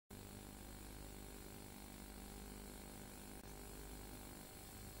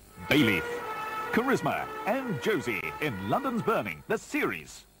Bayleaf, Charisma and Josie in London's Burning, the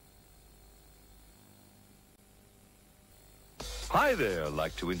series. Hi there, I'd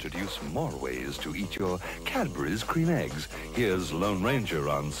like to introduce more ways to eat your Cadbury's cream eggs. Here's Lone Ranger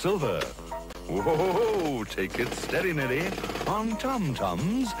on Silver. Whoa, take it steady, Nettie. On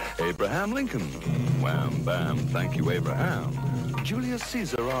Tom-Toms, Abraham Lincoln. Wham, bam, thank you, Abraham. Julius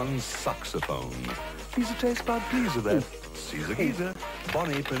Caesar on saxophone. He's a taste bud pleaser there. Caesar Geezer.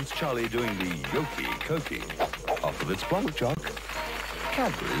 Bonnie Prince Charlie doing the Yoki Koki. Off of its block chalk.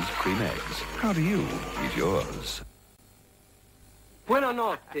 Cadbury's cream eggs. How do you eat yours?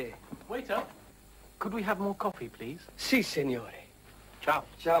 Buonanotte. Waiter, could we have more coffee, please? Si, signore. Ciao.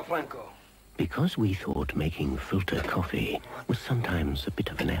 Ciao, Franco. Because we thought making filter coffee was sometimes a bit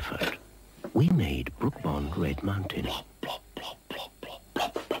of an effort, we made Brook Bond Red Mountain.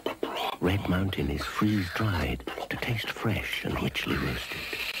 Red Mountain is freeze-dried to taste fresh and richly roasted.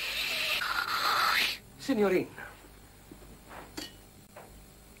 Signorina.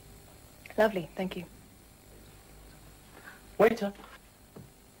 Lovely, thank you. Waiter.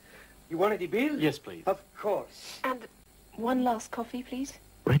 You wanted the bill? Yes, please. Of course. And one last coffee, please.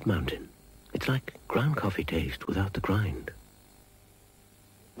 Red Mountain. It's like ground coffee taste without the grind.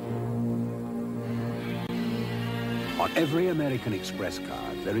 On every American Express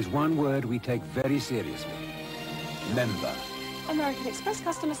card, there is one word we take very seriously. Member. American Express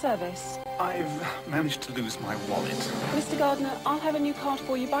customer service. I've managed to lose my wallet. Mr. Gardner, I'll have a new card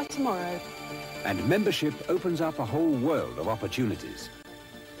for you by tomorrow. And membership opens up a whole world of opportunities.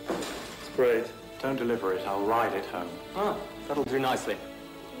 It's great. Don't deliver it. I'll ride it home. Ah, that'll do nicely.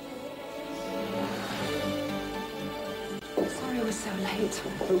 Sorry I was so late.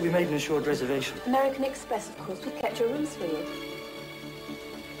 Oh, we made an assured reservation. American Express, of course. We've kept your rooms for you.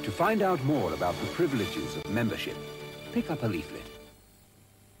 To find out more about the privileges of membership, pick up a leaflet.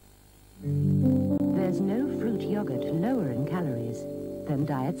 There's no fruit yogurt lower in calories than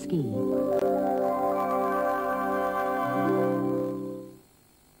Diet Ski.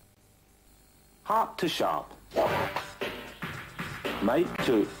 Heart to sharp. Mate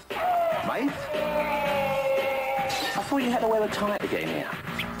to... Mate? I thought you had to wear a tie again here.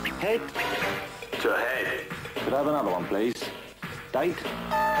 Head to head. Could I have another one, please? Date?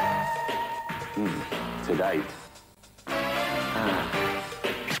 To date.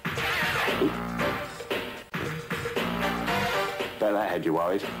 Bet that had you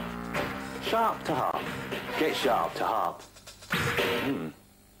worried. Sharp to harp. Get sharp to harp.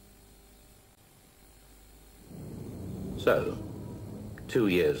 So, 2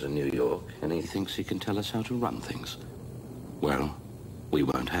 years in New York, and he thinks he can tell us how to run things. Well, we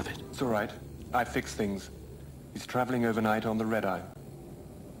won't have it. It's all right. I fix things. He's traveling overnight on the red-eye.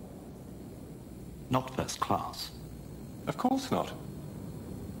 Not first class. Of course not.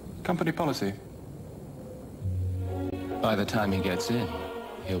 Company policy. By the time he gets in,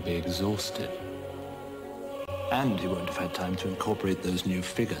 he'll be exhausted. And he won't have had time to incorporate those new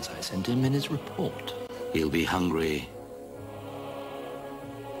figures I sent him in his report. He'll be hungry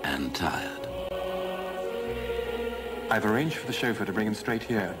and tired. I've arranged for the chauffeur to bring him straight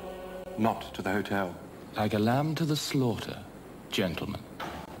here, not to the hotel. Like a lamb to the slaughter, gentlemen.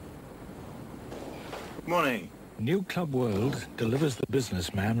 Good morning. New Club World delivers the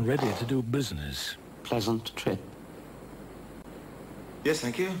businessman ready to do business. Pleasant trip. Yes,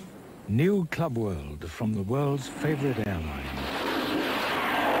 thank you. New Club World from the world's favorite airline.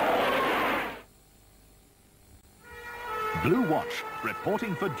 Blue Watch,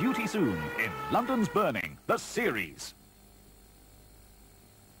 reporting for duty soon in London's Burning, the series.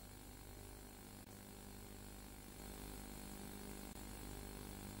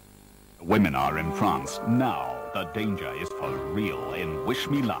 Women are in France. Now, the danger is for real in Wish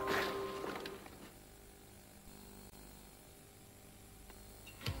Me Luck.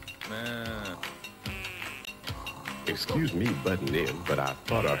 Excuse me butting in, but I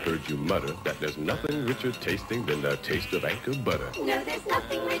thought I heard you mutter that there's nothing richer tasting than the taste of Anchor butter. No, there's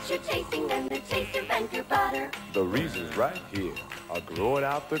nothing richer tasting than the taste of Anchor butter. The reasons right here are growing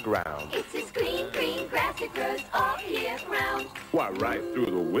out the ground. It's this green, green grass that grows all year round. Why, right through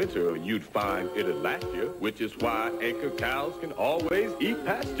the winter, you'd find it'd last you, which is why Anchor cows can always eat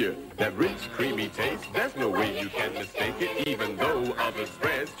pasture. That rich, creamy taste, there's no way you can mistake it, even though other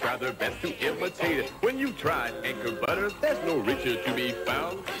spreads try their best to imitate it. When you tried Anchor butter, there's no richer to be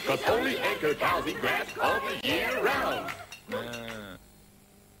found, 'cause only Anchor cows eat grass all the year round.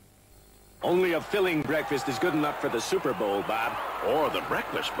 Only a filling breakfast is good enough for the Super Bowl, Bob. Or the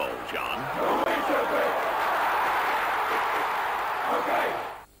Breakfast Bowl, John.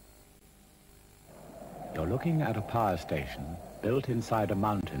 You're looking at a power station built inside a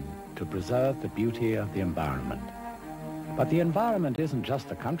mountain to preserve the beauty of the environment. But the environment isn't just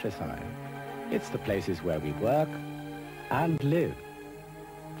the countryside. It's the places where we work and live.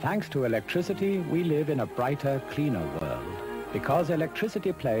 Thanks to electricity, we live in a brighter, cleaner world, because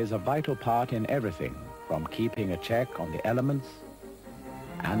electricity plays a vital part in everything, from keeping a check on the elements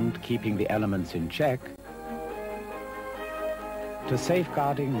and keeping the elements in check to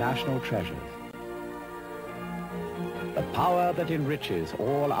safeguarding national treasures. The power that enriches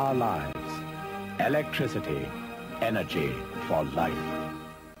all our lives. Electricity, energy for life.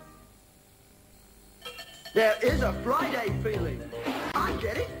 There is a Friday feeling. I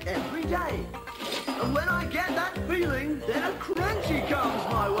get it every day. And when I get that feeling, then a crunchy comes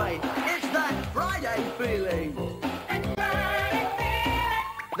my way. It's that Friday feeling.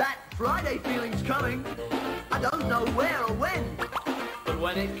 That Friday feeling's coming. I don't know where or when. But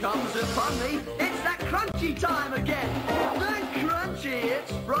when it comes upon me, it's that crunchy time again. That crunchy,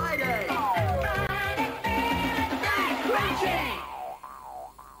 it's Friday. That crunchy!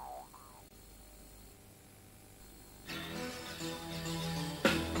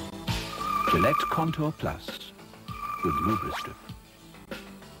 Gillette Contour Plus with Lubristrip.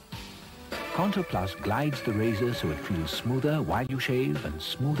 Contour Plus glides the razor so it feels smoother while you shave and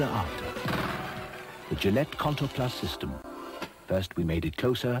smoother after. The Gillette Contour Plus system. First we made it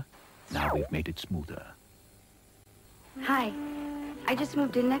closer, now we've made it smoother. Hi, I just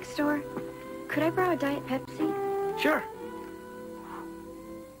moved in next door. Could I borrow a Diet Pepsi? Sure.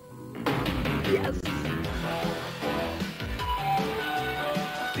 Yes.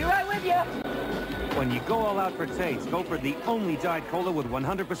 Be right with you. When you go all out for taste, go for the only Diet Cola with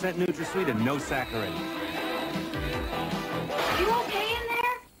 100% NutraSweet and no saccharin. You okay in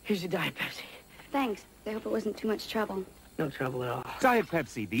there? Here's your Diet Pepsi. Thanks. I hope it wasn't too much trouble. No trouble at all. Diet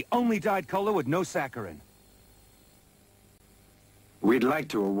Pepsi, the only Diet Cola with no saccharin. We'd like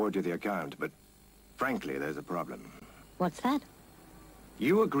to award you the account, but frankly, there's a problem. What's that?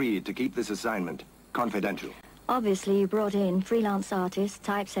 You agreed to keep this assignment confidential. Obviously, you brought in freelance artists,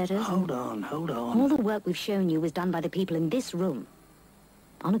 typesetters... Hold on. All the work we've shown you was done by the people in this room.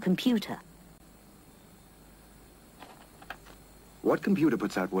 On a computer. What computer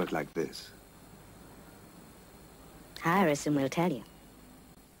puts out work like this? Hire us and we'll tell you.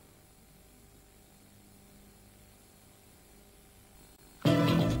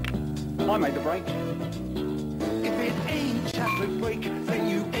 I made the break. If it ain't chocolate break, then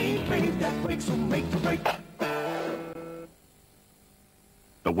you ain't made that break, so make the break.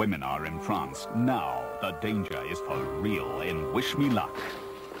 The women are in France. Now the danger is for real in Wish Me Luck.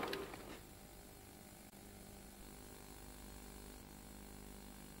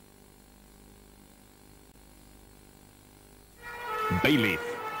 Bayleaf,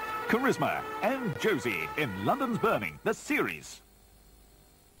 Charisma, and Josie in London's Burning, the series.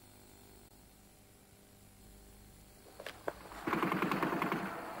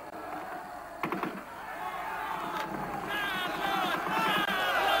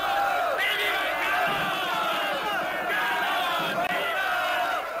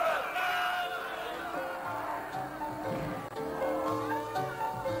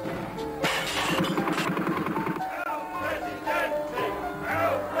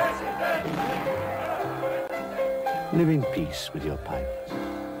 Live in peace with your pipe.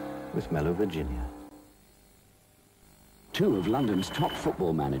 With Mellow Virginia. Two of London's top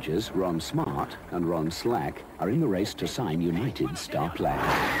football managers, Ron Smart and Ron Slack, are in the race to sign United's star player.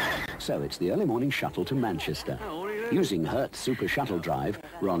 So it's the early morning shuttle to Manchester. Using Hertz Super Shuttle Drive,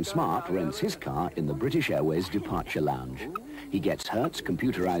 Ron Smart rents his car in the British Airways departure lounge. He gets Hertz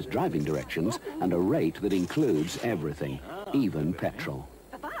computerized driving directions and a rate that includes everything, even petrol.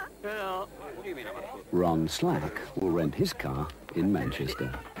 Ron Slack will rent his car in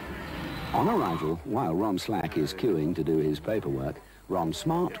Manchester. On arrival, while Ron Slack is queuing to do his paperwork, Ron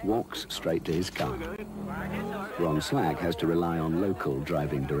Smart walks straight to his car. Ron Slack has to rely on local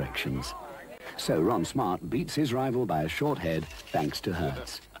driving directions. So Ron Smart beats his rival by a short head thanks to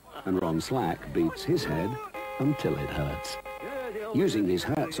Hertz. And Ron Slack beats his head until it hurts. Using his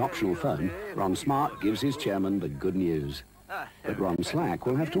Hertz optional phone, Ron Smart gives his chairman the good news. But Ron Slack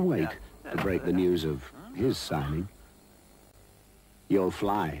will have to wait to break the news of his signing. You'll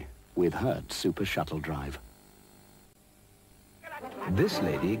fly with Hertz Super Shuttle Drive. This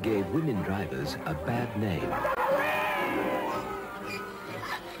lady gave women drivers a bad name.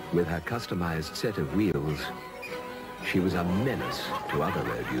 With her customized set of wheels, she was a menace to other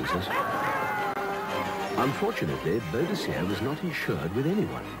road users. Unfortunately, Baudelaire was not insured with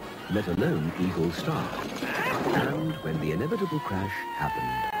anyone, let alone Eagle Star. And when the inevitable crash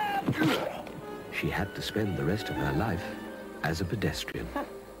happened, she had to spend the rest of her life as a pedestrian.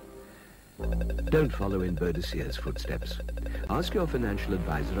 Don't follow in Berdesier's footsteps. Ask your financial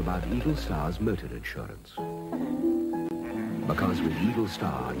advisor about Eagle Star's motor insurance. Because with Eagle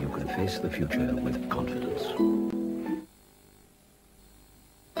Star, you can face the future with confidence.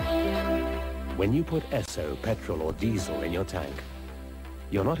 When you put Esso, petrol or diesel in your tank,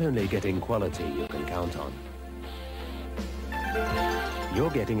 you're not only getting quality you can count on, you're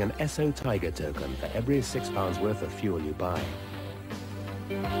getting an Esso Tiger token for every £6 worth of fuel you buy.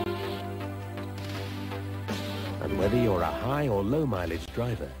 And whether you're a high or low mileage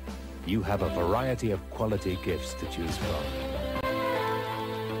driver, you have a variety of quality gifts to choose from.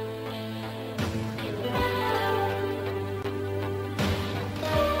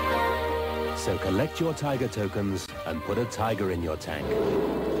 So collect your Tiger tokens and put a Tiger in your tank,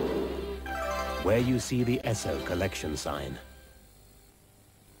 where you see the Esso collection sign.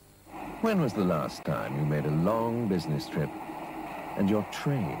 When was the last time you made a long business trip and your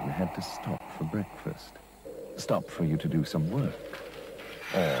train had to stop for breakfast? Stop for you to do some work?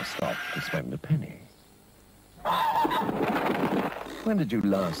 Or stop to spend a penny? When did you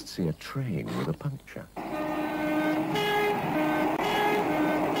last see a train with a puncture?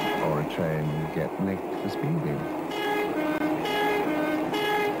 Or a train get nicked for speeding?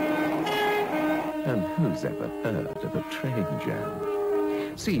 And who's ever heard of a train jam?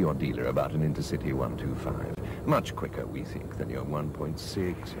 See your dealer about an Intercity 125. Much quicker, we think, than your 1.6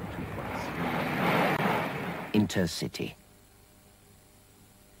 or 2.3. Intercity.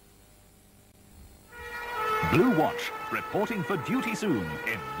 Blue Watch, reporting for duty soon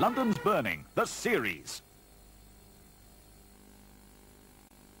in London's Burning, the series.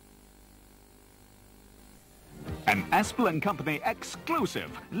 An Aspel & Company exclusive.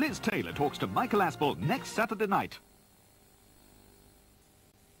 Liz Taylor talks to Michael Aspel next Saturday night.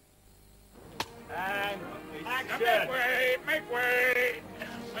 And action! Make way! Make way!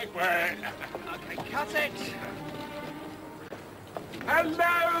 Make way! Okay, cut it!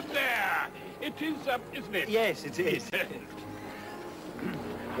 Hello there! It is, isn't it? Yes, it is.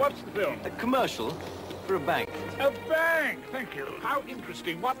 What's the film? A commercial for a bank. A bank! Thank you. How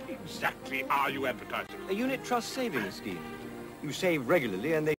interesting. What exactly are you advertising? A unit trust savings scheme. You save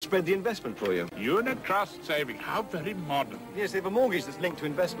regularly and they spread the investment for you. Unit trust saving. How very modern. Yes, they have a mortgage that's linked to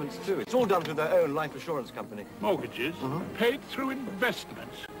investments too. It's all done through their own life assurance company. Mortgages? Paid through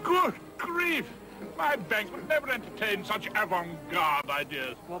investments. Good grief! My bank would never entertain such avant-garde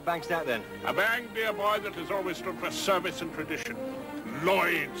ideas. What bank's that then? A bank, dear boy, that has always stood for service and tradition.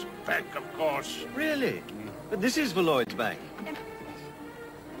 Lloyd's Bank, of course. Really? But this is for Lloyd's Bank.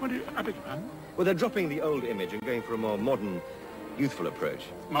 What do you... I beg your pardon? Well, they're dropping the old image and going for a more modern, youthful approach.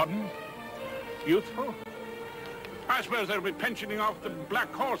 Modern? Youthful? I suppose they'll be pensioning off the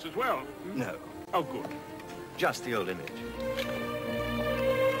Black Horse as well. No. Oh, good. Just the old image.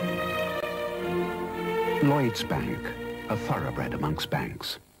 Lloyd's Bank, a thoroughbred amongst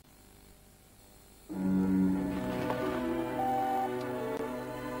banks.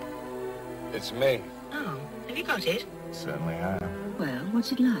 It's me. Oh, have you got it? Certainly have. Well,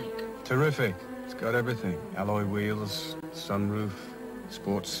 what's it like? Terrific. It's got everything. Alloy wheels, sunroof,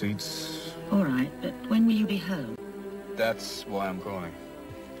 sports seats. All right, but when will you be home? That's why I'm calling.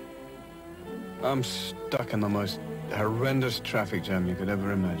 I'm stuck in the most horrendous traffic jam you could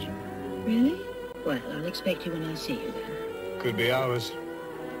ever imagine. Really? Well, I'll expect you when I see you then. Could be hours.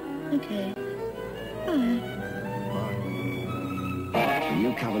 Okay. Bye. The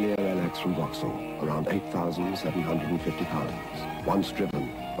new Cavalier LX from Vauxhall, around £8,750. Once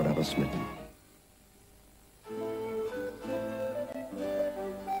driven, forever smitten.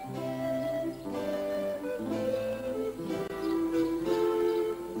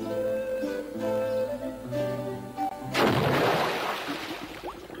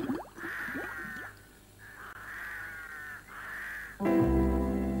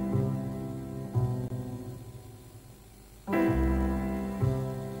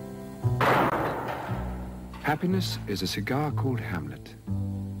 Happiness is a cigar called Hamlet,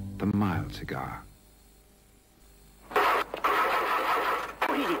 the mild cigar.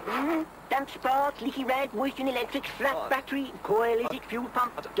 What is it? Damp spark, leaky rag, moisture in electric, flat battery, coil, is it fuel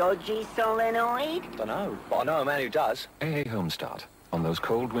pump, dodgy solenoid? Dunno, but I know a man who does. AA Home Start. On those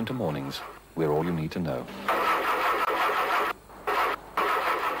cold winter mornings, we're all you need to know.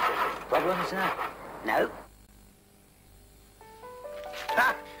 Problems? No.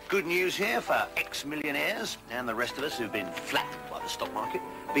 Ha! Good news here for ex-millionaires and the rest of us who've been flat by the stock market.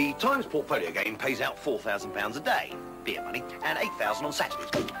 The Times portfolio game pays out £4,000 a day, beer money, and £8,000 on Saturdays.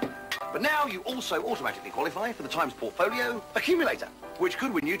 But now you also automatically qualify for the Times portfolio accumulator. which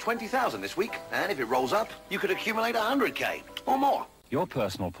could win you 20,000 this week. And if it rolls up, you could accumulate 100k or more. Your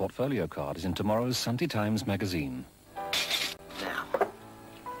personal portfolio card is in tomorrow's Sunday Times magazine. Now,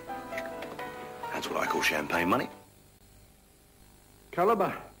 that's what I call champagne money.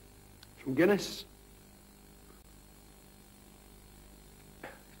 Calibre from Guinness.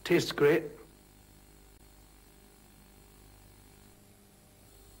 Tastes great.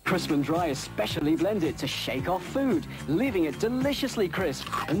 Crisp and Dry is specially blended to shake off food, leaving it deliciously crisp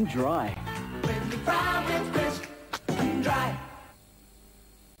and dry.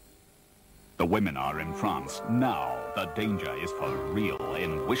 The women are in France. Now the danger is for real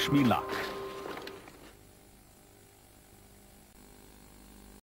in Wish Me Luck.